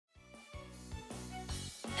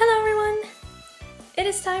It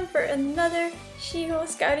is time for another Shiho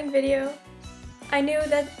scouting video. I knew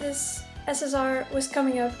that this SSR was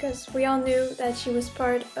coming up because we all knew that she was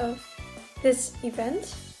part of this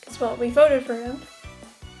event, because well, we voted for him.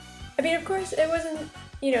 I mean, of course, it wasn't,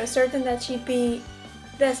 certain that she'd be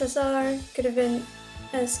the SSR, could have been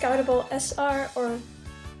a scoutable SR or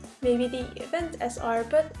maybe the event SR,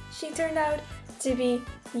 but she turned out to be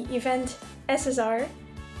the event SSR.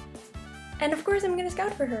 And of course I'm gonna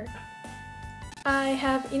scout for her. I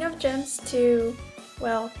have enough gems to,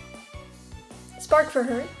 well, spark for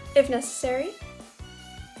her if necessary.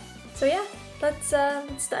 So yeah, let's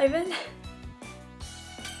dive in.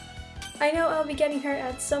 I know I'll be getting her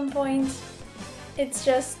at some point. It's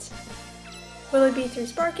just, will it be through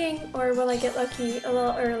sparking or will I get lucky a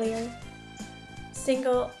little earlier?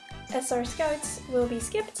 Single SR scouts will be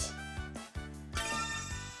skipped.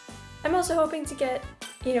 I'm also hoping to get,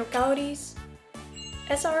 Gaudis.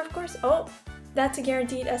 SR of course. Oh, that's a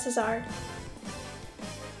guaranteed SSR.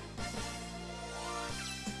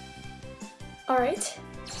 Alright.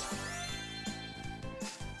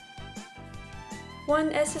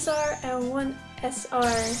 One SSR and one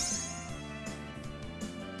SR.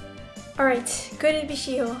 Alright, could it be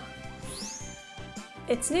Shiho?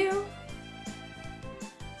 It's new.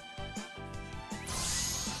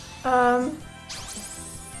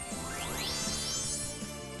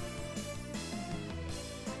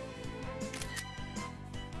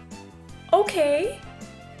 Okay.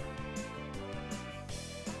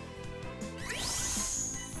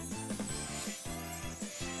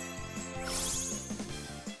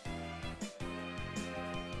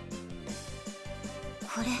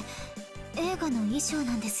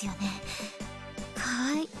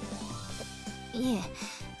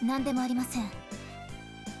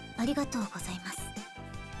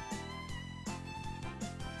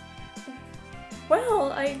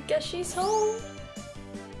 Well, I guess she's home.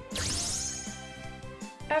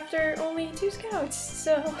 After only 2 scouts,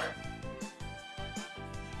 so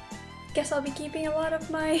guess I'll be keeping a lot of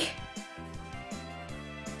my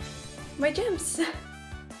gems. Let's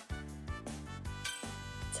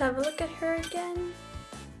have a look at her again.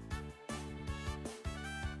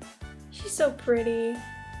 She's so pretty.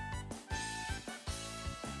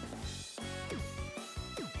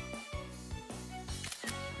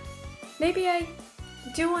 Maybe I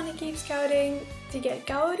do want to keep scouting to get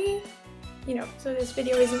Gaudi, so this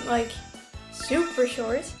video isn't like super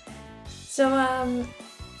short. So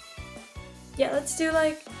yeah, let's do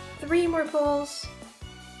like 3 more pulls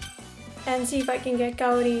and see if I can get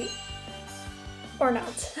Gaudi or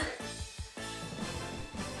not.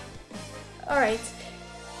 Alright.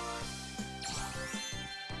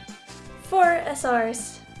 4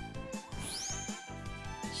 SRs.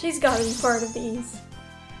 She's gotta be part of these.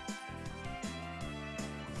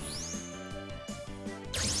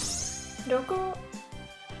 Doko?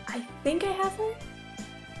 I think I have her?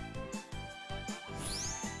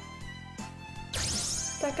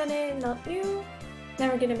 Takane, not new. Now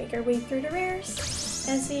we're gonna make our way through the rares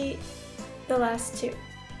and see the last 2.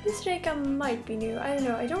 This Reika might be new. I don't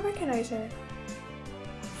know, I don't recognize her.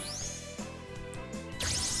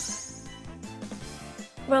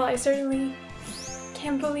 Well, I certainly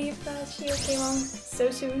can't believe that Shiho came on so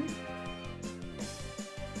soon.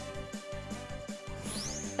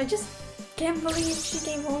 I just can't believe she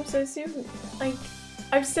came home so soon. Like,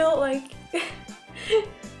 I'm still like,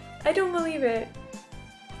 I don't believe it.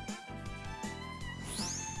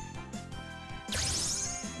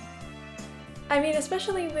 I mean,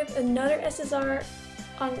 especially with another SSR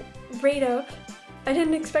on rate up, I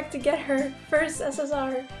didn't expect to get her first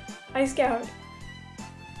SSR I scout.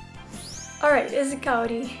 Alright, is it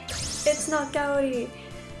Gaudi? It's not Gaudi.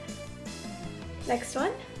 Next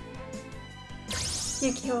one.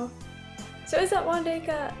 Yukiho. So is that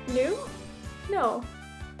Wandeka new? No.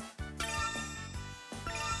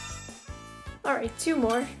 Alright, 2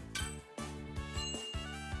 more.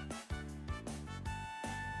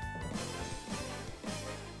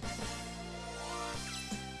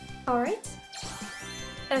 Alright.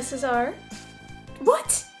 SSR.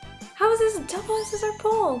 What? How is this a double SSR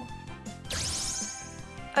pull?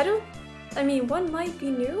 I mean, one might be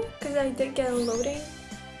new, because I did get a loading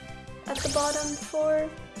at the bottom before.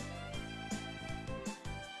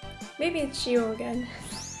 Maybe it's Shiho again.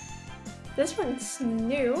 This one's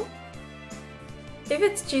new. If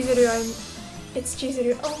it's Chizuru, it's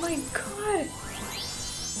Chizuru. Oh my god!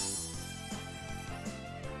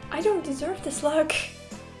 I don't deserve this luck.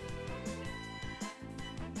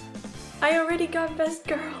 I already got best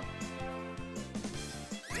girl.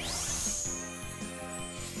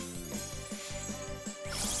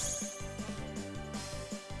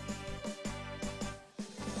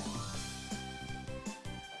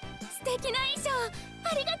 敵な衣装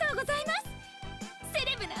ありがとうございます。セ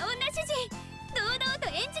レブな女主人、堂々と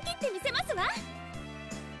演じきってみせますわ。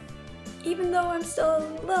 Even though I'm still a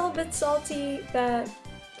little bit salty that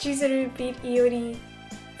Chizuru beat Iori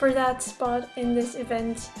for that spot in this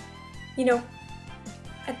event, you know,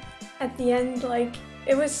 at the end, like,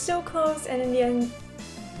 it was so close, and in the end,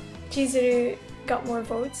 Chizuru got more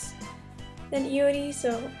votes than Iori,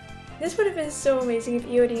 so this would have been so amazing if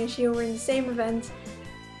Iori and Shiho were in the same event.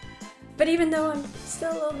 But even though I'm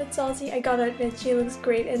still a little bit salty, I gotta admit she looks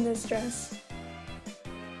great in this dress.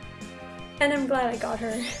 And I'm glad I got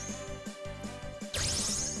her.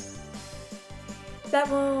 That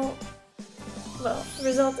will, well,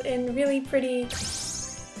 result in really pretty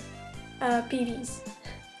PVs.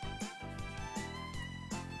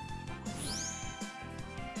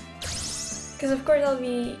 Because of course I'll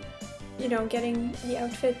be, you know, getting the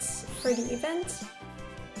outfits for the event,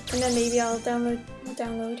 and then maybe I'll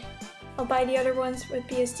buy the other ones with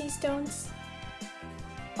BST stones.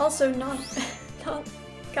 Also not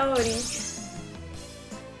Kaori.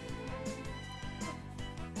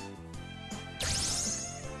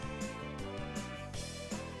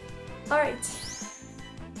 Alright.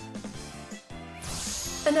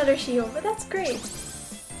 Another Shiho, but that's great.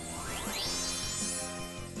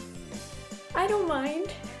 I don't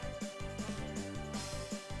mind.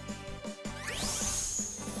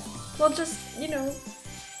 We'll just, you know,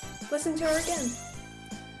 listen to her again.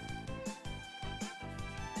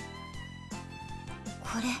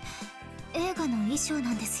 これ映画の衣装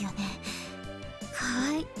なんですよね。か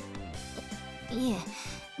わいい。い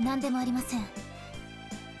え、なんでもありません。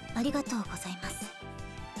ありがとうございます。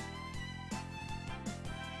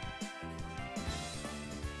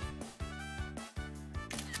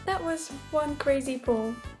 That was one crazy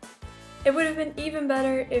pull. It would have been even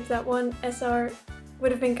better if that one SR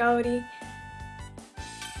would have been Kaori.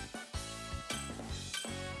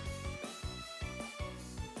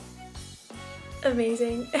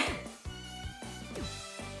 Amazing.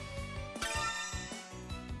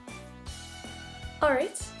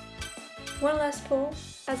 Alright. One last pull,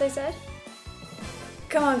 as I said.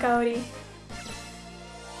 Come on, Kaori.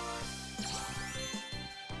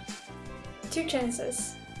 2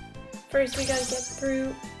 chances. First, we gotta get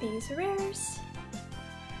through these rares.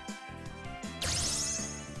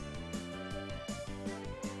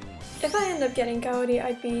 If I end up getting Kaori,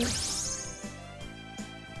 I'd be,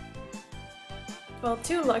 well,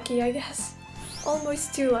 too lucky, I guess.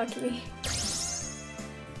 Almost too lucky.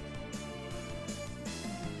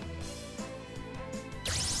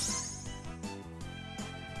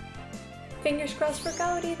 Fingers crossed for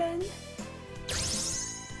Kaori then.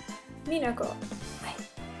 Minako.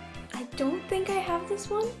 I don't think I have this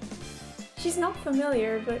one. She's not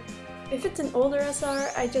familiar, but if it's an older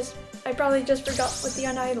SR, I probably just forgot what the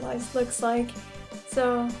Unidolized looks like.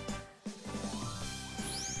 So,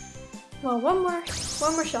 well, one more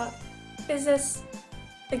shot. Is this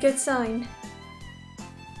a good sign?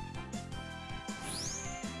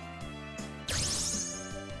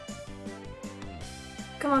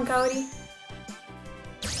 Come on, Kaori.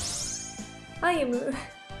 Ayumu.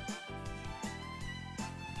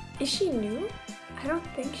 Is she new? I don't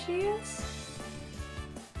think she is.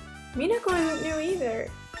 Minako isn't new either.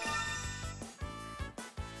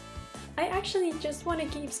 I actually just want to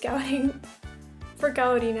keep scouting for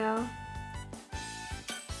Kaori now.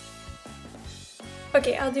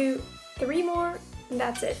 Okay, I'll do 3 more and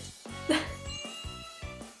that's it.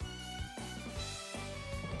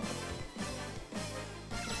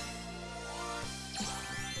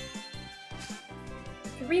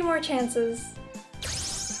 3 more chances.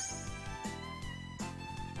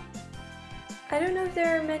 I don't know if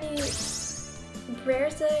there are many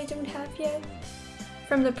rares that I don't have yet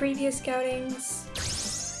from the previous scoutings.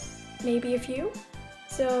 Maybe a few.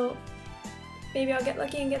 So maybe I'll get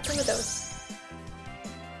lucky and get some of those.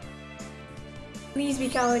 Please be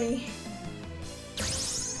Kaori.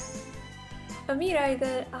 A Mirai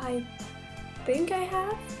that I think I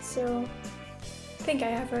have, so I think I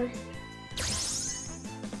have her.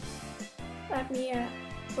 That Mia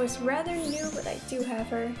was rather new, but I do have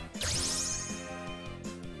her.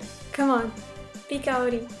 Come on, be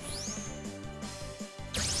Kaori.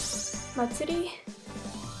 Matsuri.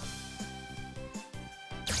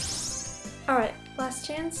 Alright, last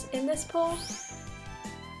chance in this poll.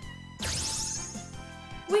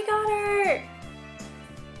 We got her!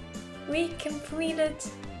 We completed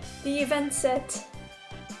the event set.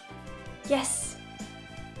 Yes!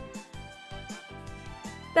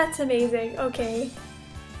 That's amazing, okay.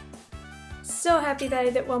 So happy that I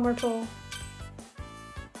did one more poll.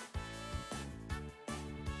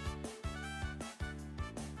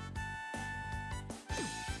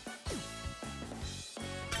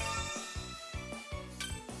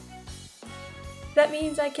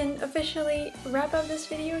 means I can officially wrap up this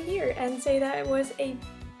video here and say that it was a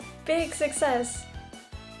big success.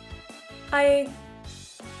 I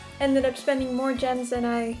ended up spending more gems than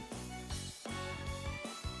I,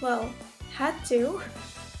 well, had to.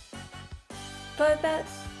 But that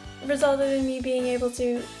resulted in me being able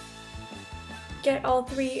to get all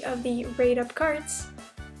 3 of the Raid Up cards,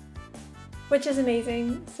 which is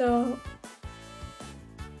amazing, so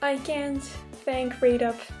I can't thank Raid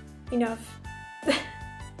Up enough.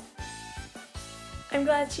 I'm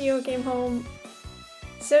glad Shiho came home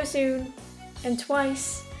so soon and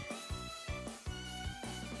twice.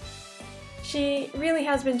 She really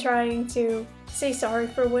has been trying to say sorry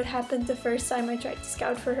for what happened the first time I tried to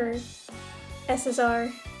scout for her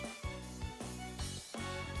SSR.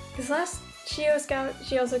 Because last Shiho scout,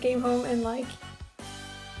 she also came home in like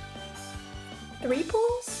 3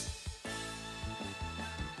 pulls?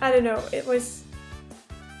 I don't know, it was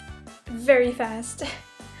very fast.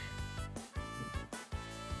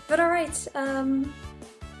 But alright,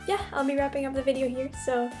 yeah, I'll be wrapping up the video here,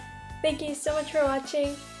 so thank you so much for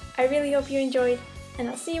watching. I really hope you enjoyed, and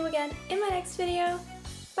I'll see you again in my next video.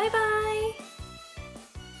 Bye bye!